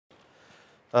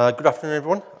Good afternoon,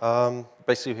 everyone.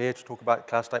 Basically, we're here to talk about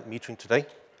CloudStack metering today,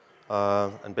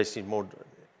 and basically more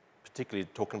particularly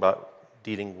talking about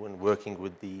dealing and working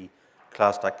with the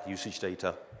CloudStack usage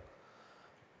data.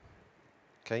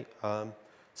 Okay,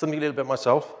 something a little bit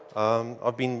myself.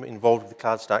 I've been involved with the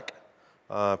CloudStack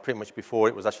pretty much before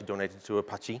it was actually donated to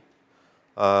Apache,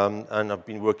 and I've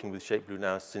been working with ShapeBlue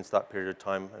now since that period of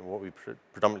time. And what we've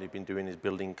predominantly been doing is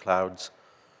building clouds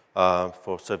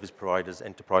for service providers,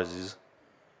 enterprises.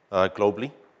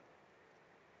 Globally.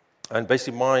 And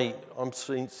basically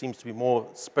seems to be more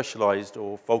specialized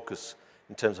or focused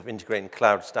in terms of integrating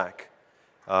CloudStack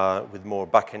with more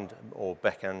back-end or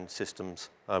back-end systems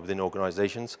within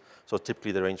organizations. So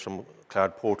typically they range from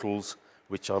cloud portals,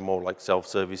 which are more like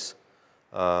self-service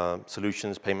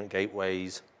solutions, payment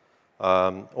gateways,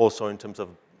 also in terms of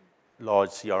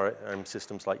large CRM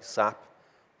systems like SAP,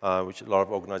 which a lot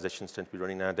of organizations tend to be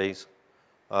running nowadays.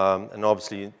 And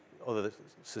obviously, other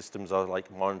systems are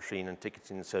like monitoring and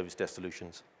ticketing and service desk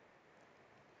solutions.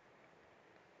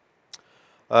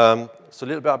 So a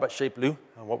little bit about ShapeBlue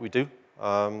and what we do.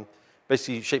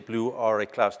 Basically, ShapeBlue are a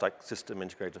CloudStack system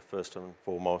integrator first and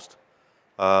foremost.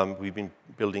 We've been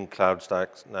building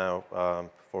CloudStacks now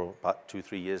for about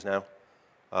 2-3 years now.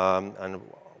 And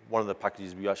one of the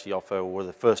packages we actually offer, or were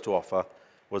the first to offer,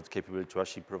 was the capability to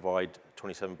actually provide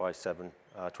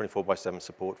 24/7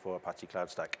 support for Apache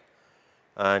CloudStack.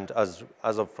 And as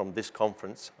of from this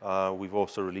conference, we've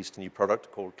also released a new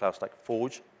product called CloudStack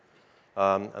Forge.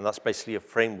 And that's basically a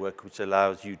framework which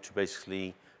allows you to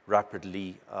basically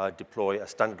rapidly deploy a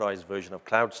standardized version of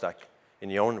CloudStack in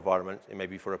your own environment. It may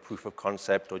be for a proof of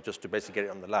concept or just to basically get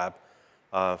it on the lab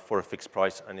for a fixed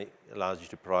price. And it allows you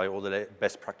to provide all the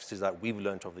best practices that we've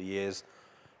learned over the years,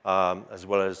 as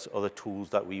well as other tools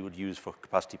that we would use for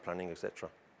capacity planning, etc.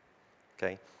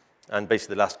 Okay. And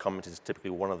basically, the last comment is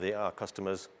typically one of our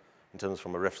customers in terms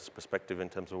from a reference perspective in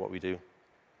terms of what we do.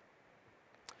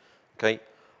 Okay,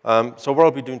 so what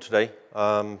I'll be doing today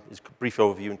is a brief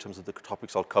overview in terms of the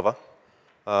topics I'll cover,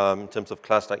 in terms of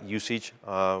CloudStack usage,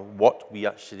 what we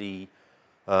actually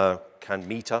can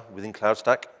meter within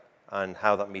CloudStack, and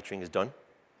how that metering is done.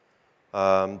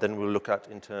 Then we'll look at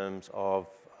in terms of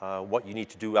what you need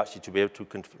to do actually to be able to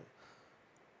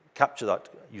capture that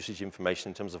usage information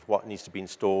in terms of what needs to be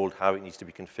installed, how it needs to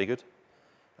be configured,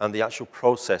 and the actual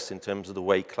process in terms of the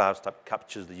way CloudStack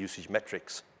captures the usage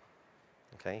metrics.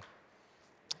 Okay,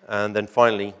 and then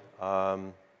finally,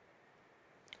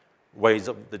 ways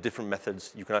of the different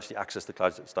methods you can actually access the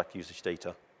CloudStack usage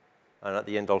data. And at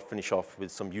the end, I'll finish off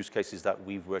with some use cases that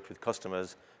we've worked with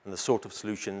customers and the sort of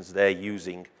solutions they're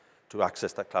using to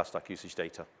access that CloudStack usage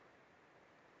data.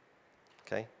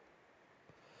 Okay.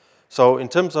 So in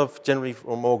terms of generally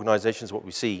from organizations, what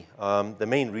we see, the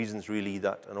main reasons really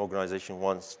that an organization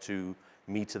wants to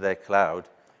meter their cloud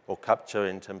or capture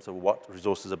in terms of what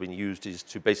resources have been used is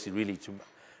to basically really to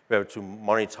be able to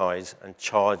monetize and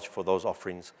charge for those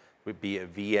offerings, be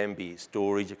it VM, be it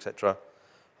storage, etc.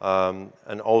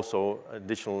 And also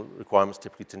additional requirements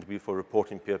typically tend to be for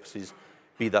reporting purposes,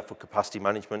 be that for capacity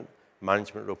management,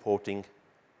 management reporting.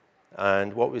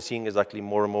 And what we're seeing is actually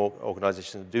more and more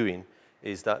organizations are doing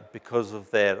is that because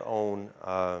of their own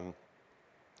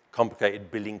complicated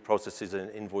billing processes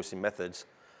and invoicing methods,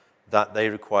 that they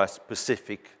require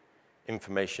specific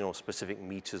information or specific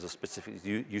meters or specific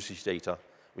usage data,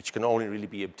 which can only really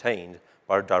be obtained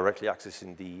by directly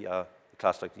accessing the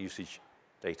CloudStack usage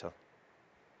data.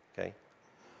 Okay?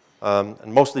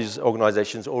 And most of these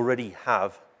organizations already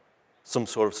have some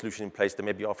sort of solution in place. They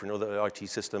may be offering other IT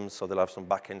systems, so they'll have some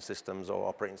back-end systems or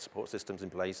operating support systems in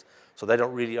place. So they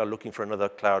don't really are looking for another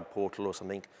cloud portal or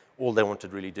something. All they want to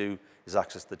really do is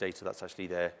access the data that's actually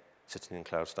there sitting in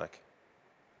CloudStack.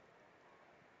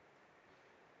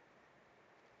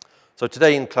 So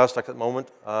today in CloudStack at the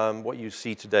moment, what you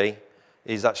see today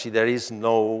is actually there is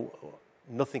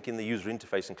nothing in the user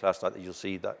interface in CloudStack that you'll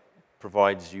see that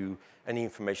provides you any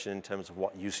information in terms of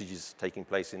what usage is taking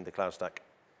place in the CloudStack.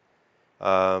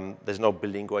 There's no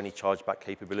billing or any chargeback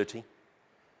capability.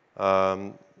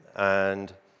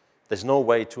 And there's no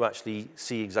way to actually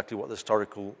see exactly what the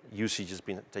historical usage has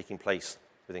been taking place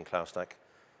within CloudStack.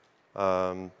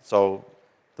 So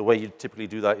the way you typically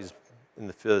do that is in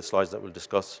the further slides that we'll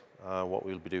discuss what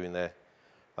we'll be doing there.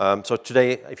 So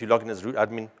today, if you log in as root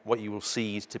admin, what you will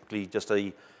see is typically just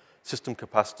a system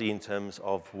capacity in terms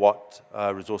of what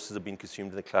resources have been consumed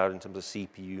in the cloud in terms of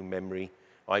CPU, memory,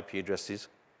 IP addresses.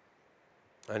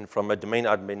 And from a domain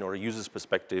admin or a user's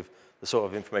perspective, the sort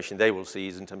of information they will see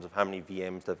is in terms of how many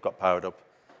VMs they've got powered up.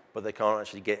 But they can't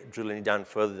actually drill any down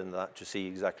further than that to see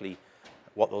exactly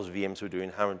what those VMs were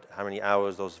doing, how many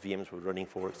hours those VMs were running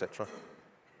for, etc.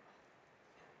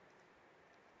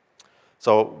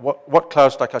 So what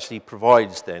CloudStack actually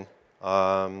provides then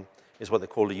is what they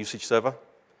call a usage server.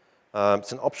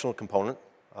 It's an optional component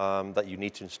that you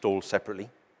need to install separately.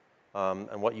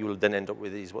 And what you will then end up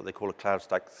with is what they call a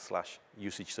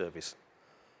CloudStack/usage service.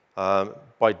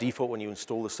 By default, when you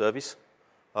install the service,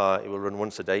 it will run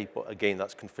once a day, but again,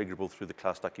 that's configurable through the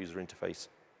CloudStack user interface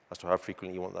as to how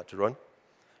frequently you want that to run.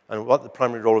 And what the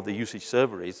primary role of the usage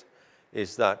server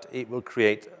is that it will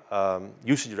create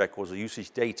usage records or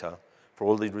usage data for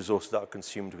all the resources that are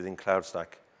consumed within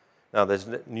CloudStack. Now, there's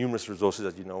numerous resources,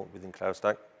 as you know, within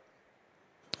CloudStack.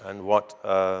 And what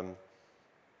the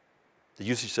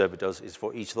usage server does is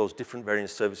for each of those different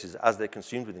various services, as they're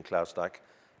consumed within CloudStack,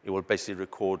 it will basically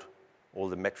record all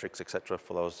the metrics, et cetera,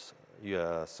 for those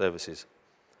services.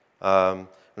 And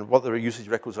what the usage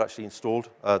records are actually installed,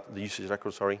 the usage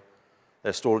records, sorry,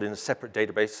 they're stored in a separate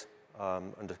database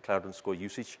under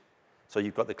cloud_usage. So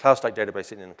you've got the CloudStack database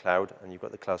sitting in the cloud, and you've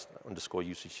got the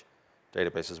cloud_usage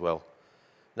database as well.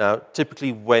 Now,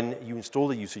 typically when you install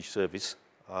the usage service,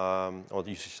 or the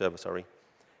usage server, sorry,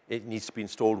 it needs to be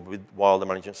installed while the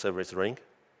management server is running.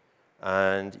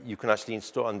 And you can actually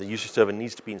install, and the usage server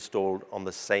needs to be installed on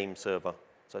the same server.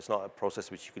 So it's not a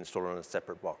process which you can install on a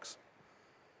separate box.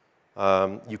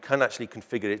 You can actually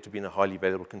configure it to be in a highly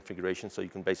available configuration, so you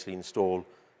can basically install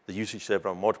the usage server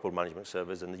on multiple management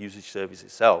servers, and the usage service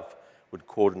itself would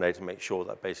coordinate and make sure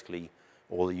that basically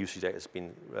all the usage data has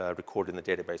been recorded in the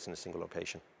database in a single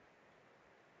location.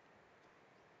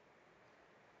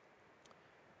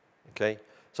 Okay,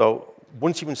 so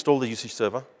once you've installed the usage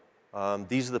server,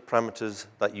 these are the parameters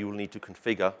that you will need to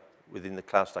configure within the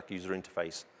CloudStack user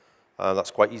interface.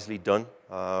 That's quite easily done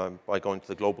by going to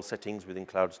the global settings within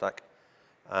CloudStack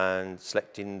and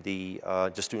selecting the,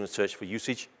 just doing a search for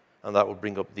usage, and that will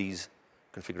bring up these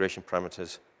configuration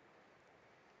parameters.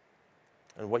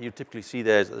 And what you typically see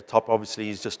there is at the top, obviously,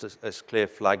 is just a clear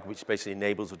flag which basically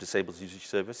enables or disables usage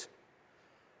service.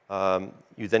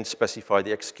 You then specify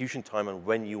the execution time and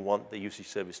when you want the usage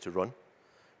service to run.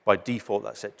 By default,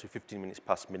 that's set to 15 minutes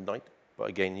past midnight, but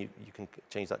again, you can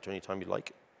change that to any time you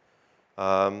like.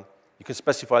 You can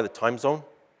specify the time zone,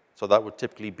 so that would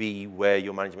typically be where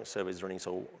your management server is running,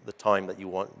 so the time that you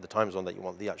want, the time zone that you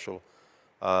want the actual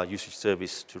usage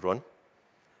service to run.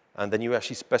 And then you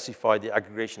actually specify the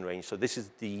aggregation range. So this is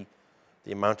the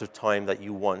amount of time that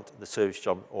you want the service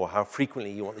job, or how frequently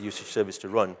you want the usage service to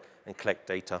run and collect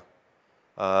data.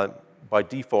 By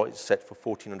default, it's set for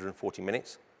 1,440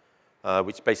 minutes,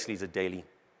 which basically is a daily.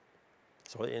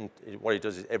 So what it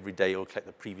does is every day it will collect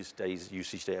the previous day's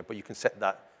usage data, but you can set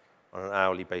that on an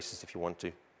hourly basis if you want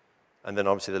to. And then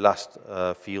obviously the last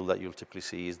field that you'll typically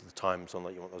see is the time zone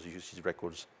that you want those usage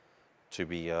records to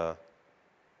be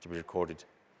recorded.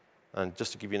 And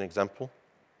just to give you an example,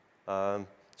 so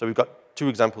we've got two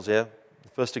examples here. The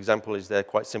first example is there,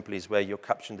 quite simply, is where you're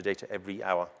capturing the data every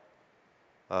hour.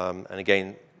 And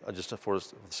again, just for the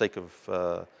sake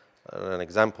of an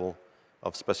example,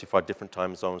 I've specified different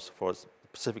time zones. For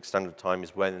Pacific Standard Time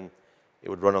is when it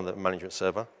would run on the management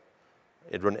server.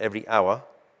 It'd run every hour,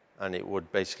 and it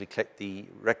would basically collect the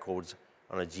records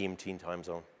on a GMT time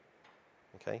zone.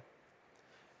 Okay.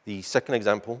 The second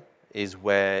example is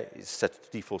where it's set to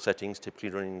default settings, typically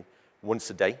running once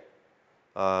a day,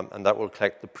 and that will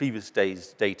collect the previous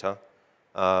day's data,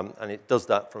 and it does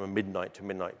that from a midnight to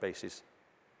midnight basis.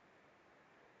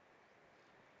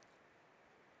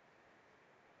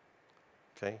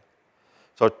 Okay,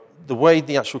 so the way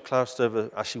the actual cloud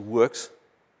server actually works,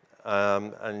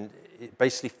 and it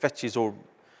basically fetches or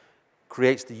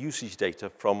creates the usage data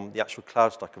from the actual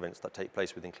CloudStack events that take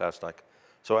place within CloudStack.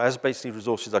 So as basically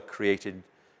resources are created,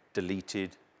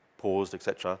 deleted, paused,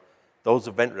 etc., those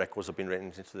event records have been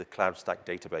written into the CloudStack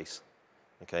database.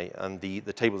 Okay, and the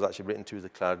table is actually written to the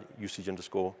cloud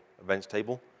usage_events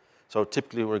table. So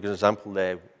typically, an example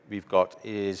there we've got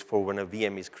is for when a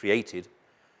VM is created,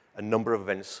 a number of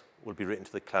events will be written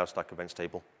to the CloudStack events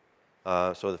table.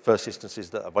 So the first instance is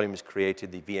that a volume is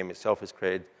created, the VM itself is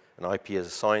created, an IP is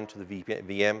assigned to the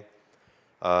VM.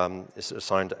 It's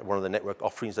assigned one of the network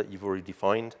offerings that you've already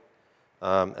defined.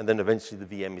 And then eventually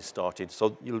the VM is started.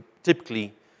 So you'll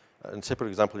typically, in a typical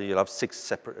example, you'll have 6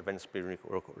 separate events being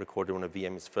recorded when a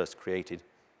VM is first created.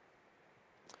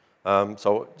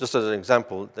 So just as an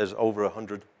example, there's over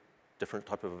 100 different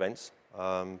type of events.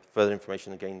 Further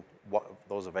information, again, what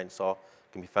those events are,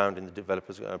 can be found in the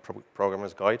developer's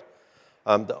programmer's guide.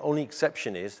 The only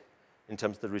exception is, in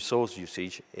terms of the resource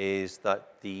usage, is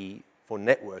that for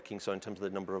networking, so in terms of the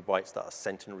number of bytes that are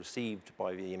sent and received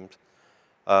by VMs,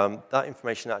 that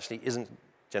information actually isn't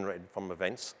generated from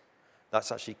events.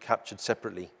 That's actually captured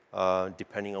separately,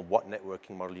 depending on what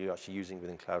networking model you're actually using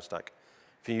within CloudStack.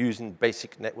 If you're using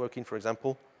basic networking, for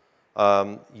example,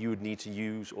 you would need to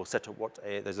use or set up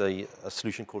there's a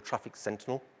solution called Traffic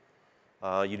Sentinel.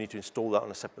 You need to install that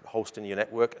on a separate host in your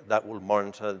network. That will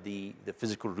monitor the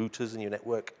physical routers in your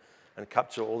network and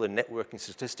capture all the networking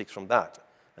statistics from that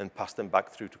and pass them back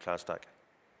through to CloudStack.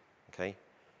 Okay?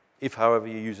 If, however,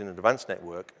 you're using an advanced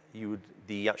network,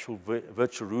 the actual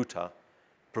virtual router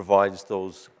provides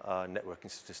those networking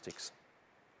statistics.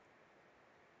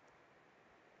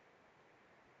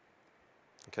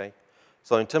 Okay?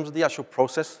 So in terms of the actual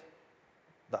process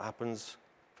that happens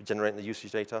for generating the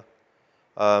usage data,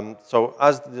 so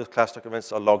as the CloudStack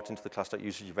events are logged into the CloudStack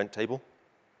usage event table,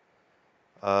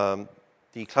 the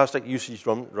CloudStack usage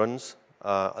runs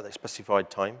at a specified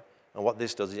time. And what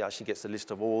this does is it actually gets a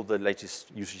list of all the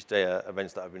latest usage data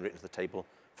events that have been written to the table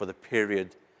for the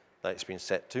period that it's been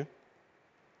set to.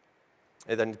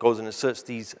 It then goes and inserts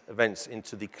these events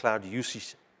into the cloud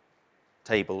usage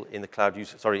table in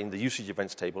the usage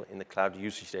events table in the cloud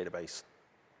usage database.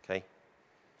 Okay.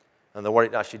 And then what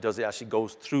it actually does, it actually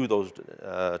goes through those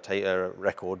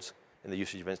records in the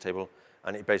usage events table,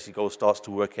 and it basically starts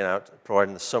to working out,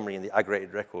 providing the summary and the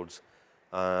aggregated records,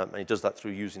 and it does that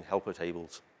through using helper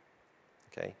tables.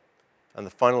 Okay. And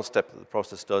the final step that the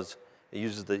process does, it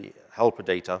uses the helper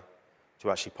data to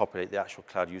actually populate the actual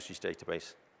cloud usage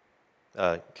database,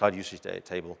 cloud usage data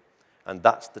table. And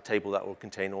that's the table that will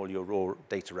contain all your raw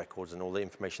data records and all the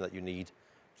information that you need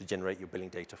to generate your billing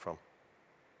data from.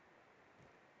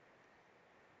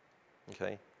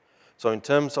 Okay. So in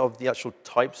terms of the actual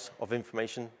types of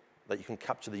information that you can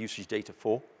capture the usage data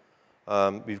for,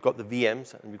 we've got the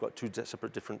VMs, and we've got two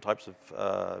separate different types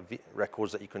of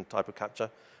records that you can type of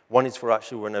capture. One is for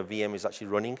actually when a VM is actually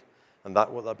running, and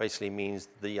what that basically means,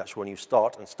 when you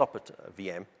start and stop a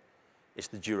VM, it's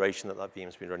the duration that VM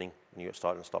has been running when you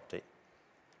start and stopped it.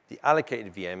 The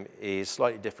allocated VM is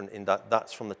slightly different in that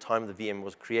that's from the time the VM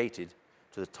was created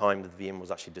to the time the VM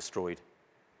was actually destroyed.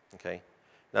 Okay.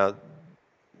 Now,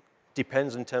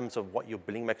 depends in terms of what your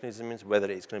billing mechanism is,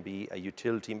 whether it's going to be a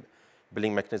utility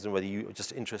billing mechanism, whether you're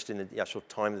just interested in the actual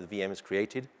time that the VM is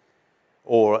created,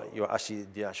 or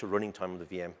the actual running time of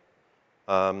the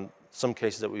VM. Some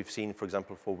cases that we've seen, for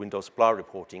example, for Windows supplier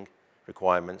reporting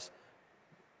requirements,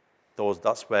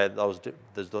 that's where those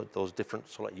different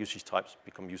sort of usage types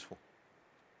become useful.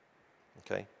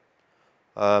 Okay.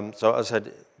 So as I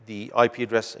said, the IP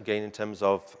address, again, in terms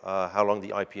of how long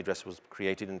the IP address was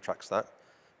created and tracks that.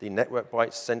 The network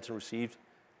bytes sent and received,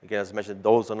 again, as I mentioned,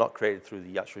 those are not created through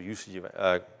the actual usage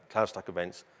of CloudStack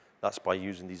events. That's by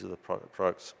using these other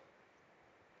products.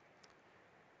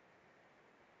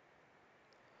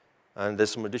 And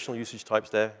there's some additional usage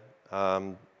types there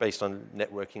based on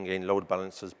networking, again, load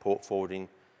balancers, port forwarding,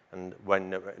 and when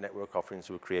network offerings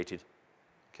were created.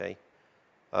 Okay.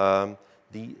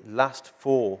 The last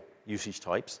four usage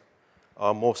types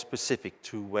are more specific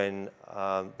to when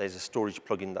there's a storage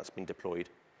plugin that's been deployed.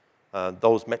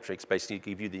 Those metrics basically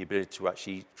give you the ability to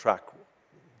actually track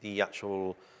the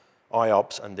actual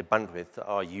IOPS and the bandwidth that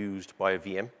are used by a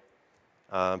VM.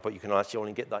 But you can actually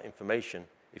only get that information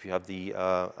if you have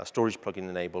a storage plugin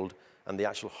enabled, and the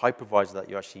actual hypervisor that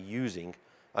you're actually using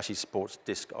actually supports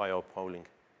disk I/O polling.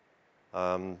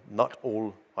 Not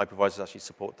all hypervisors actually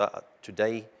support that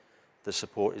today. The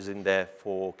support is in there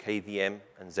for KVM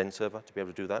and XenServer to be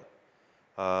able to do that.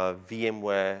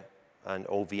 VMware and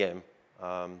OVM,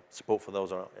 support for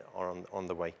those are on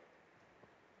the way.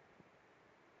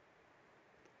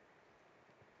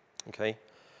 Okay.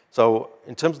 So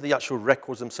in terms of the actual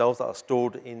records themselves that are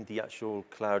stored in the actual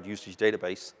cloud usage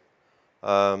database,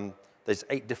 there's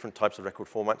 8 different types of record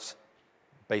formats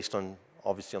based on,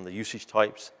 obviously, on the usage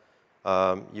types.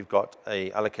 You've got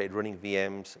allocated running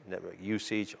VMs, network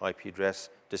usage, IP address,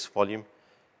 disk volume.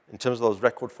 In terms of those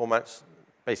record formats,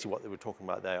 basically what they were talking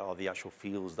about there are the actual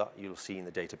fields that you'll see in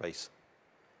the database.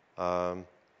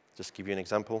 Just to give you an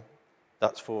example,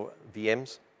 that's for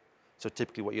VMs. So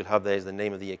typically what you'll have there is the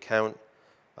name of the account,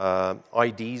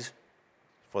 IDs,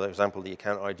 for example, the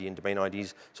account ID and domain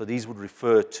IDs. So these would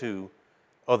refer to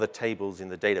other tables in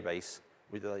the database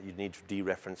that you need to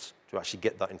dereference to actually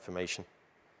get that information.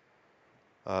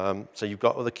 So you've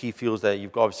got other key fields there.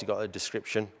 You've obviously got a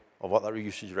description of what that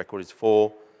usage record is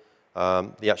for,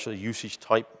 the actual usage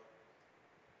type,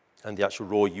 and the actual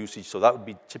raw usage. So that would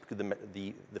be typically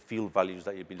the field values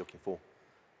that you'd be looking for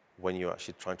when you're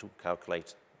actually trying to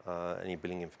calculate any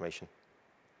billing information.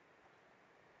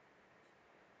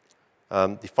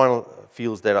 The final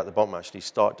fields there at the bottom actually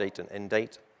start date and end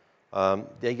date.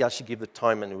 They actually give the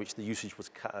time in which the usage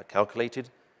was calculated.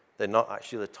 They're not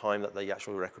actually the time that the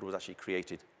actual record was actually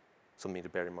created. Something to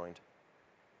bear in mind.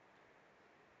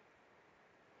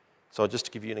 So just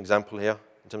to give you an example here,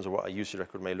 in terms of what a usage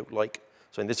record may look like.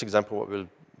 So in this example, what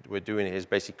we're doing here is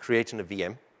basically creating a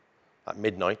VM at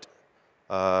midnight,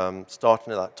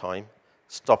 starting at that time,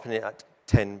 stopping it at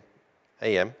 10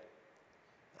 a.m.,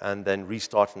 and then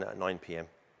restarting it at 9 p.m.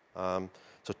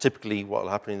 So typically what will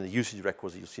happen in the usage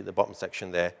records, you'll see at the bottom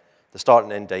section there, the start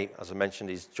and end date, as I mentioned,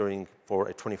 is for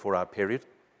a 24-hour period.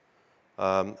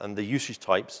 And the usage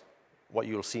types, what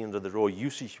you'll see under the raw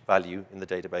usage value in the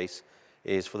database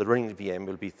is for the running VM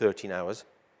will be 13 hours,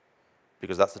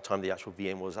 because that's the time the actual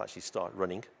VM will actually start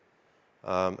running.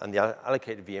 And the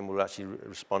allocated VM will actually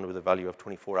respond with a value of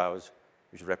 24 hours,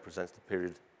 which represents the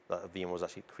period that a VM was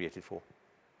actually created for.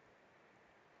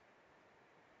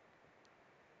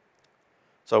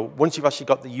 So once you've actually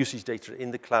got the usage data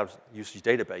in the cloud usage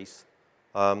database,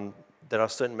 there are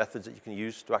certain methods that you can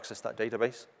use to access that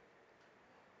database.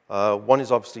 One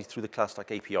is obviously through the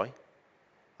CloudStack API.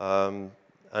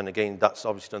 And again, that's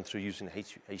obviously done through using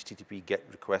HTTP GET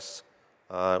requests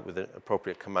with the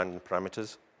appropriate command and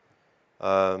parameters.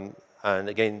 And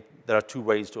again, there are two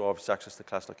ways to obviously access the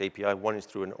CloudStack API. One is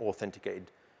through an authenticated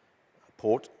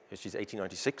port, which is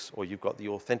 8096, or you've got the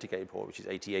authenticated port, which is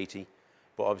 8080.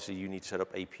 But obviously, you need to set up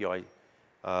API,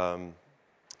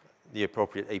 the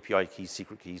appropriate API keys,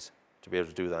 secret keys, to be able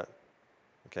to do that.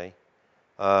 Okay.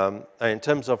 And in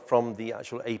terms of from the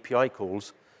actual API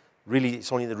calls, really,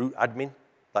 it's only the root admin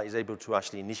that is able to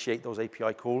actually initiate those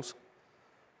API calls.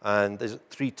 And there's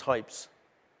 3 types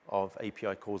of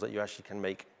API calls that you actually can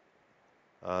make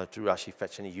to actually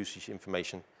fetch any usage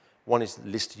information. One is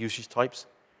list usage types,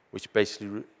 which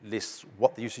basically lists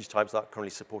what the usage types are currently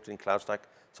supported in CloudStack.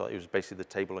 So it was basically the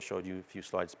table I showed you a few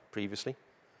slides previously.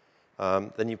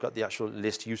 Then you've got the actual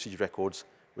list usage records,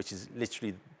 which is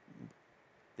literally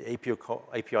the API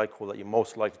call that you're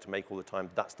most likely to make all the time.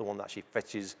 That's the one that actually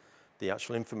fetches the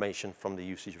actual information from the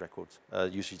usage records,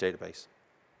 usage database.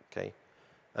 Okay.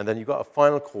 And then you've got a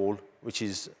final call, which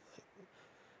is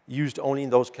used only in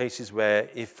those cases where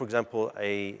if, for example,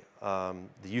 the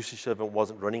usage server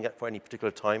wasn't running for any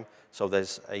particular time, so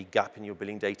there's a gap in your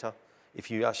billing data, if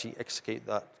you actually execute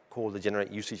that call, the generate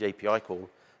usage API call,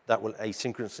 that will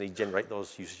asynchronously generate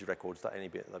those usage records that any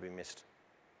bit that have been missed.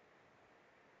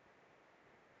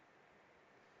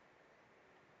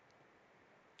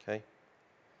 Okay.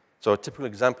 So a typical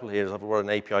example here is of what an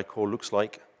API call looks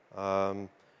like.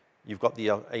 You've got the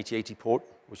 8080 port,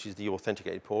 which is the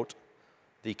authenticated port,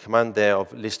 the command there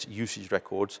of list usage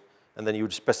records, and then you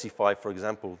would specify, for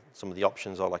example, some of the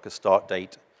options are like a start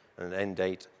date and an end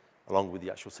date, along with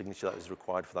the actual signature that is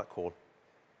required for that call.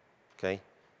 Okay?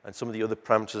 And some of the other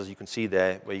parameters you can see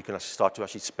there, where you can actually start to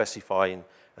actually specify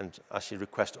and actually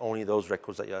request only those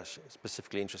records that you're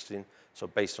specifically interested in. So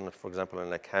based on, for example,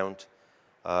 an account,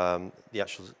 the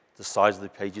size of the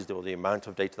pages or the amount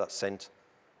of data that's sent.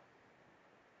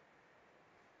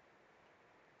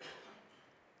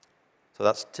 So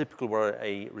that's typical where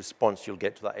a response you'll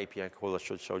get to that API call I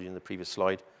showed you in the previous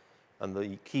slide. And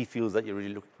the key fields that you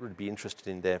really would be interested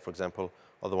in there, for example,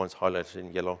 are the ones highlighted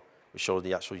in yellow, which show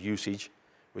the actual usage,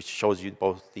 which shows you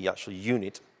both the actual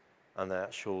unit and the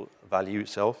actual value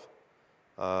itself.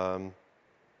 The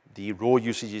raw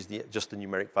usage is just the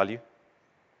numeric value.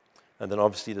 And then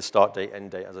obviously the start date, end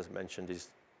date, as I mentioned, is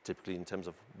typically in terms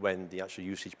of when the actual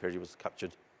usage period was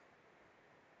captured.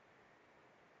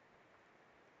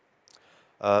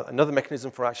 Another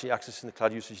mechanism for actually accessing the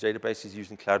cloud usage database is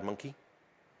using CloudMonkey.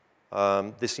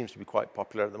 This seems to be quite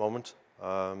popular at the moment.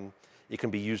 It can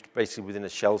be used basically within a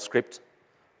shell script.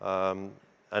 And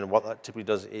what that typically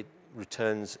does, it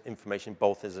returns information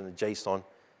both as in a JSON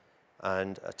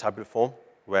and a tabular form,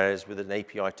 whereas with an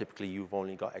API, typically you've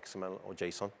only got XML or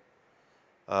JSON.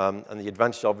 And the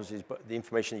advantage, obviously, is the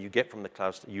information that you get from the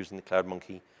cloud using the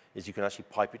CloudMonkey is you can actually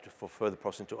pipe it for further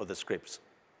processing to other scripts.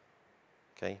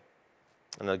 Okay.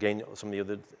 And again, some of the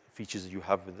other features that you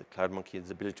have with the CloudMonkey is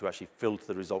the ability to actually filter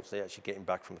the results they're actually getting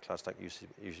back from the CloudStack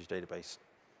usage database.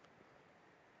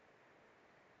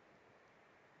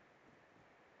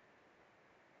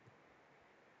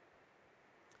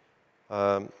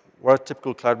 What a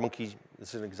typical CloudMonkey,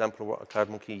 this is an example of what a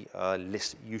CloudMonkey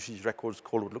list usage records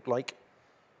call would look like.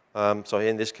 So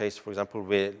in this case, for example,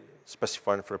 we're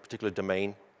specifying for a particular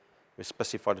domain, we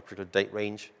specified a particular date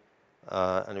range,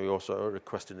 and we also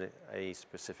requested a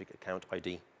specific account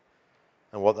ID.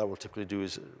 And what that will typically do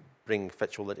is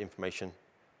fetch all that information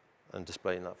and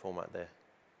display in that format there.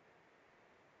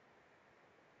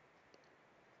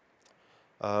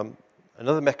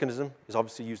 Another mechanism is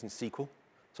obviously using SQL.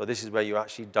 So this is where you're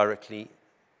actually directly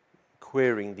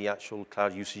querying the actual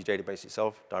cloud usage database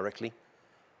itself directly.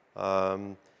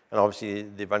 And obviously,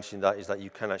 the advantage in that is that you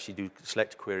can actually do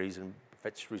select queries and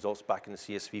fetch results back in the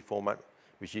CSV format,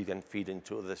 which you then feed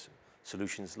into other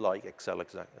solutions like Excel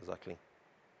exactly.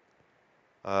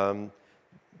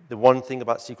 The one thing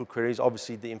about SQL queries,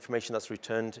 obviously the information that's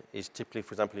returned is typically,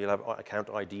 for example, you'll have account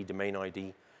ID, domain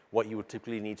ID. What you would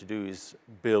typically need to do is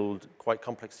build quite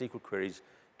complex SQL queries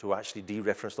to actually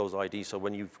dereference those IDs. So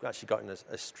when you've actually gotten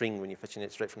a string, when you're fetching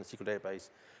it straight from the SQL database,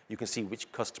 you can see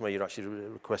which customer you're actually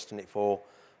requesting it for,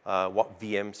 what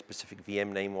VM, specific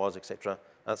VM name was, etc.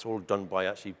 That's all done by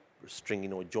actually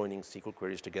stringing or joining SQL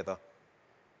queries together.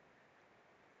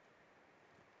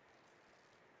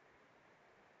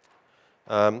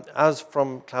 As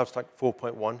from CloudStack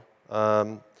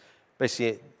 4.1,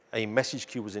 basically a message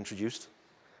queue was introduced.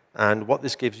 And what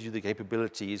this gives you the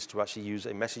capability is to actually use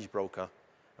a message broker.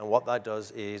 And what that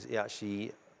does is it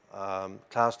actually,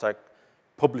 CloudStack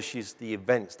publishes the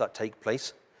events that take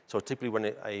place. So typically when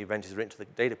an event is written to the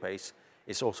database,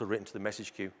 it's also written to the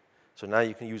message queue. So now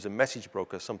you can use a message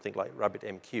broker, something like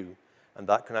RabbitMQ, and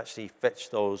that can actually fetch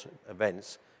those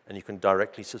events, and you can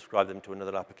directly subscribe them to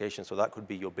another application. So that could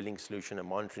be your billing solution, a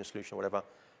monitoring solution, whatever.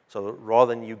 So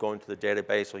rather than you going to the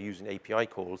database or using API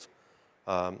calls,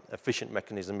 efficient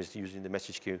mechanism is using the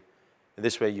message queue. In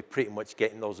this way, you're pretty much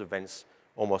getting those events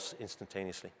almost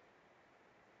instantaneously.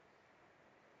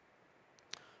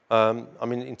 I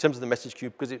mean, in terms of the message queue,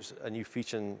 because it's a new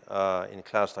feature in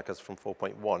CloudStack as from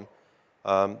 4.1,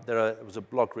 there was a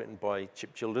blog written by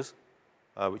Chip Childers,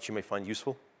 which you may find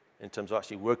useful in terms of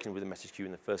actually working with the message queue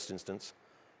in the first instance.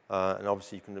 And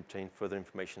obviously, you can obtain further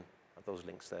information at those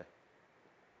links there.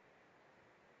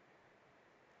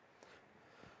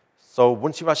 So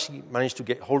once you've actually managed to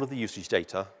get hold of the usage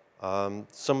data,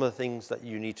 some of the things that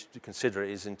you need to consider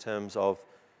is in terms of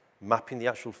mapping the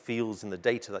actual fields in the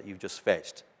data that you've just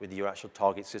fetched with your actual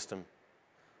target system.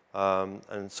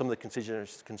 And some of the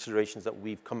considerations that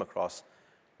we've come across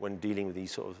when dealing with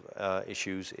these sort of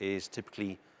issues is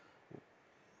typically,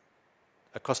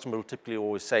 a customer will typically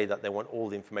always say that they want all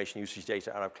the information usage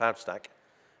data out of CloudStack.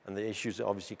 And the issues that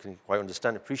obviously you can quite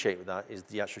understand, appreciate with that is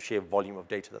the actual sheer volume of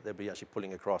data that they'll be actually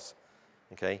pulling across,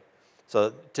 okay?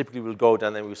 So typically we'll go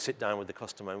down there, we'll sit down with the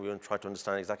customer and we'll try to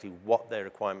understand exactly what their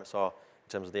requirements are in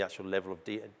terms of the actual level of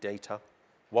data,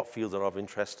 what fields are of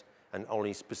interest, and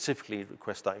only specifically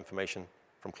request that information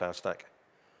from CloudStack.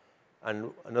 And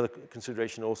another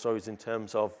consideration also is in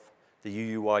terms of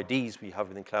the UUIDs we have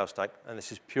within CloudStack, and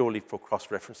this is purely for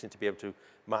cross-referencing to be able to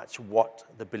match what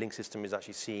the billing system is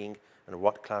actually seeing and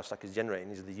what CloudStack is generating.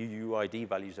 These are the UUID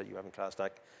values that you have in CloudStack,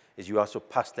 is you also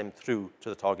pass them through to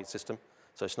the target system.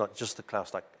 So it's not just the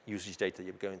CloudStack usage data that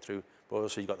you're going through, but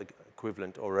also you've got the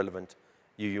equivalent or relevant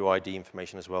UUID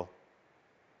information as well.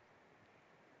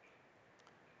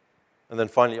 And then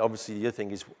finally, obviously, the other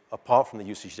thing is, apart from the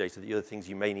usage data, the other things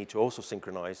you may need to also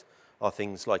synchronize are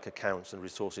things like accounts and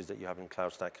resources that you have in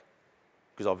CloudStack.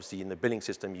 Because obviously, in the billing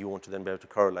system, you want to then be able to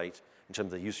correlate in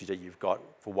terms of the usage that you've got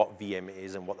for what VM it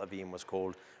is and what that VM was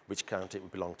called, which account it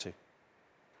would belong to.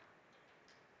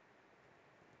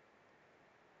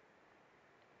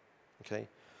 Okay.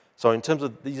 So in terms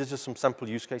of, these are just some sample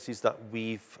use cases that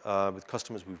we've, with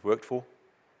customers we've worked for,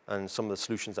 and some of the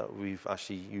solutions that we've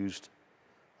actually used.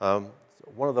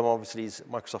 One of them obviously is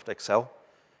Microsoft Excel.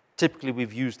 Typically,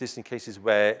 we've used this in cases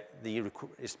where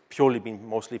it's purely been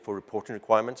mostly for reporting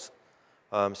requirements.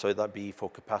 So that'd be for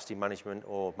capacity management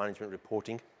or management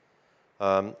reporting.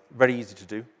 Very easy to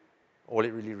do. All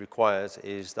it really requires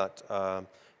is that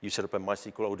you set up a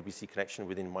MySQL ODBC connection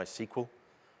within MySQL.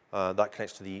 That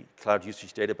connects to the cloud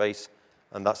usage database,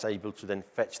 and that's able to then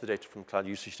fetch the data from the cloud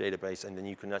usage database, and then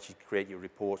you can actually create your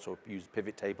reports or use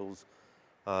pivot tables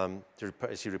to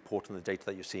actually report on the data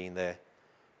that you're seeing there.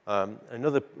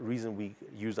 Another reason we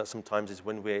use that sometimes is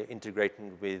when we're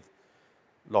integrating with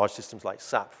large systems like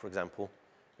SAP, for example,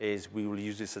 is we will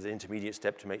use this as an intermediate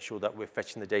step to make sure that we're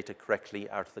fetching the data correctly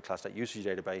out of the CloudStack usage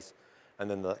database, and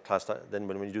then then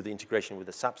when you do the integration with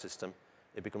the SAP system,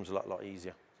 it becomes a lot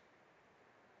easier.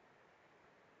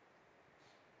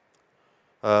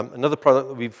 Another product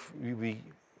that we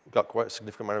got quite a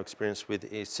significant amount of experience with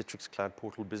is Citrix Cloud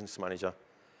Portal Business Manager.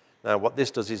 Now, what this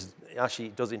does is it actually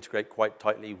does integrate quite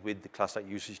tightly with the CloudStack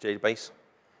usage database.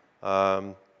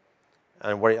 And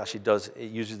what it actually does,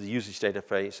 it uses the usage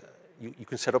database. You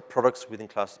can set up products within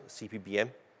CPBM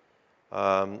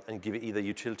and give it either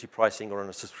utility pricing or on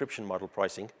a subscription model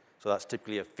pricing. So that's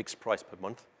typically a fixed price per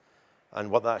month. And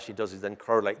what that actually does is then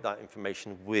correlate that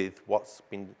information with what's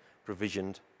been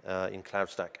provisioned in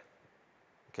CloudStack.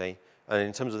 Okay, and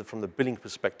in terms of from the billing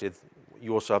perspective,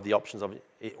 you also have the options of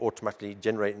it automatically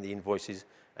generating the invoices,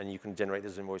 and you can generate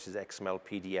those invoices XML,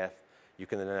 PDF. You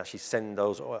can then actually send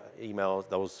those emails,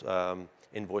 those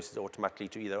invoices automatically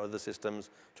to either other systems,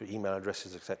 to email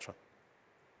addresses, etc.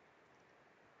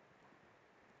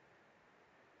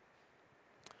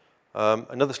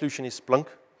 Another solution is Splunk.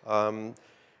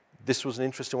 This was an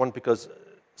interesting one because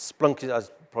Splunk,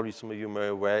 as probably some of you may be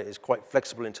aware, is quite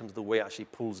flexible in terms of the way it actually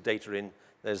pulls data in.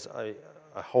 There's a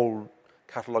whole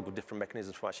catalog of different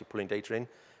mechanisms for actually pulling data in.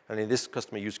 And in this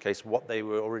customer use case, what they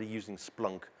were already using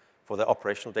Splunk for their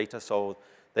operational data. So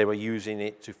they were using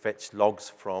it to fetch logs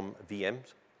from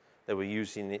VMs. They were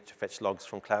using it to fetch logs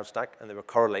from CloudStack, and they were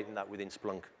correlating that within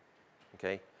Splunk.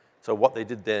 Okay. So what they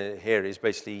did there here is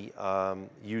basically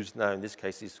use now in this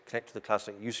case is connect to the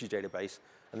CloudStack usage database,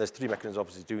 and there's three mechanisms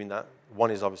obviously doing that.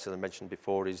 One is obviously, as I mentioned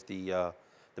before, is the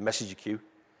message queue.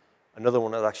 Another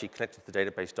one is actually connected to the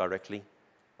database directly,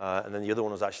 and then the other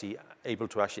one was actually able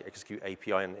to actually execute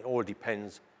API, and it all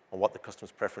depends on what the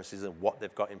customer's preferences and what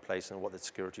they've got in place and what the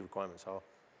security requirements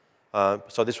are.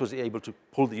 So this was able to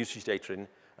pull the usage data in,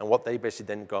 and what they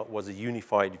basically then got was a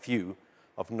unified view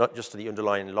of not just the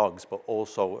underlying logs, but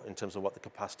also in terms of what the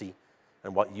capacity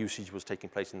and what usage was taking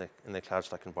place in the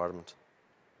CloudStack environment.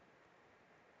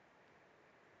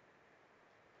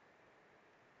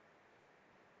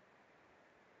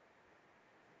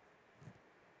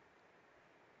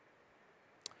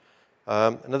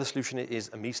 Another solution is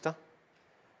Amista.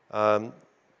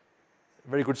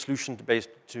 Very good solution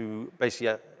to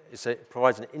basically it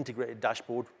provides an integrated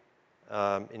dashboard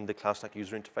in the CloudStack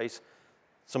user interface.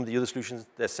 Some of the other solutions,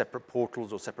 they're separate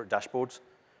portals or separate dashboards.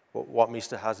 But what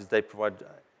Amista has is they provide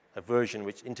a version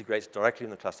which integrates directly in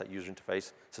the CloudStack user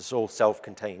interface. So it's all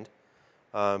self-contained.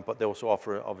 But they also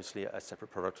offer, obviously, a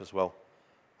separate product as well.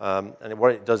 And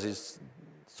what it does is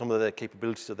some of the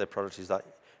capabilities of their product is that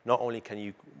not only can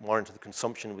you monitor the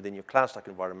consumption within your CloudStack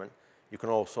environment, you can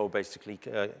also basically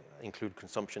include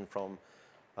consumption from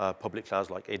public clouds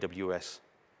like AWS.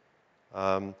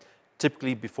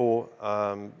 Typically, before,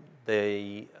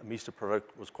 the Amista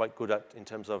product was quite good at, in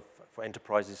terms of, for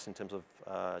enterprises, in terms of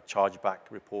chargeback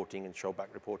reporting and showback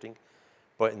reporting.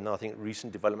 But in, I think,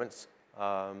 recent developments,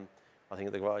 I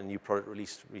think they've got a new product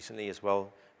released recently as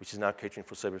well, which is now catering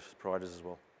for service providers as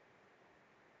well.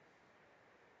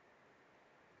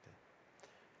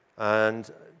 And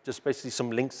just basically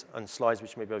some links and slides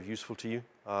which may be useful to you.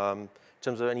 In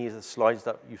terms of any of the slides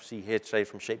that you see here today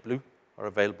from ShapeBlue are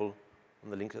available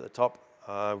on the link at the top.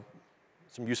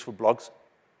 Some useful blogs.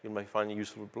 You may find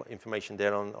useful information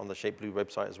there on the ShapeBlue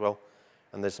website as well.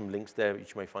 And there's some links there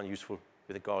which you may find useful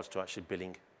with regards to actually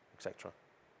billing, etc.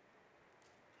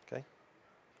 Okay.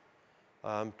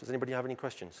 Does anybody have any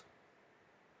questions?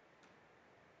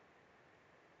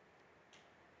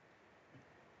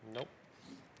 Nope.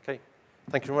 Okay.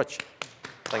 Thank you very much.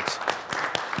 Thanks.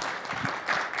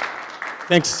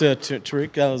 Thanks,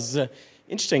 Tariq. That was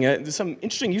interesting. There's some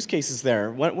interesting use cases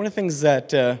there. One of the things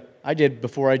that I did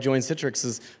before I joined Citrix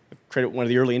is create one of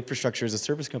the early infrastructure as a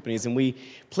service companies, and we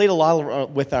played a lot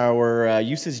with our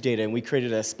usage data, and we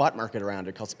created a spot market around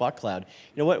it called Spot Cloud.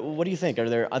 You know, what do you think? Are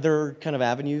there other kind of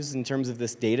avenues in terms of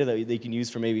this data that they can use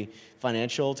for maybe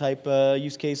financial type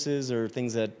use cases or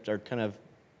things that are kind of,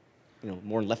 you know,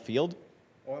 more in left field?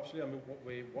 Oh, absolutely. I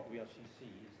mean, what we actually see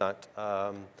is that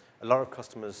a lot of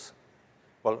customers,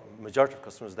 well, majority of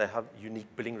customers, they have unique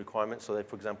billing requirements. So,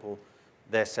 for example,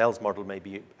 their sales model may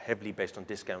be heavily based on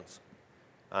discounts.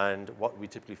 And what we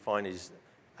typically find is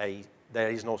there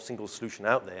is no single solution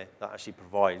out there that actually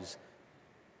provides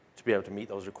to be able to meet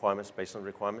those requirements based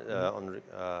on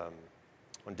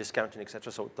on discounting,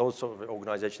 etc. So those sort of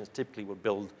organizations typically will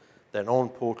build their own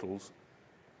portals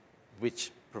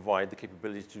which provide the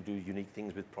capability to do unique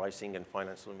things with pricing and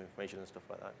financial information and stuff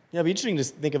like that. Yeah, it'd be interesting to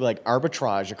think of like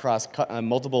arbitrage across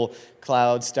multiple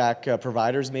cloud stack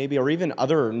providers maybe, or even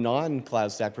other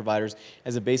non-cloud stack providers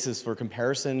as a basis for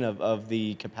comparison of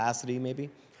the capacity maybe.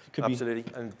 Absolutely,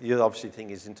 and the other obviously thing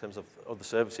is in terms of other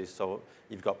services. So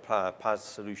you've got PaaS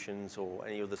solutions or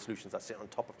any other solutions that sit on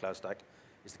top of CloudStack.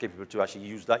 It's the capability to actually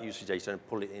use that usage data and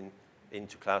pull it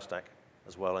into CloudStack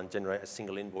as well and generate a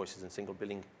single invoices and single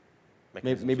billing.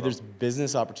 Maybe there's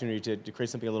business opportunity to create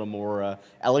something a little more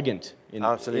elegant in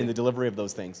the delivery of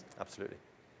those things. Absolutely.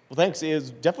 Well, thanks. It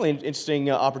was definitely an interesting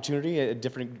opportunity, a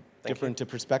different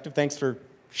perspective. Thanks for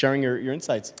sharing your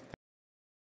insights.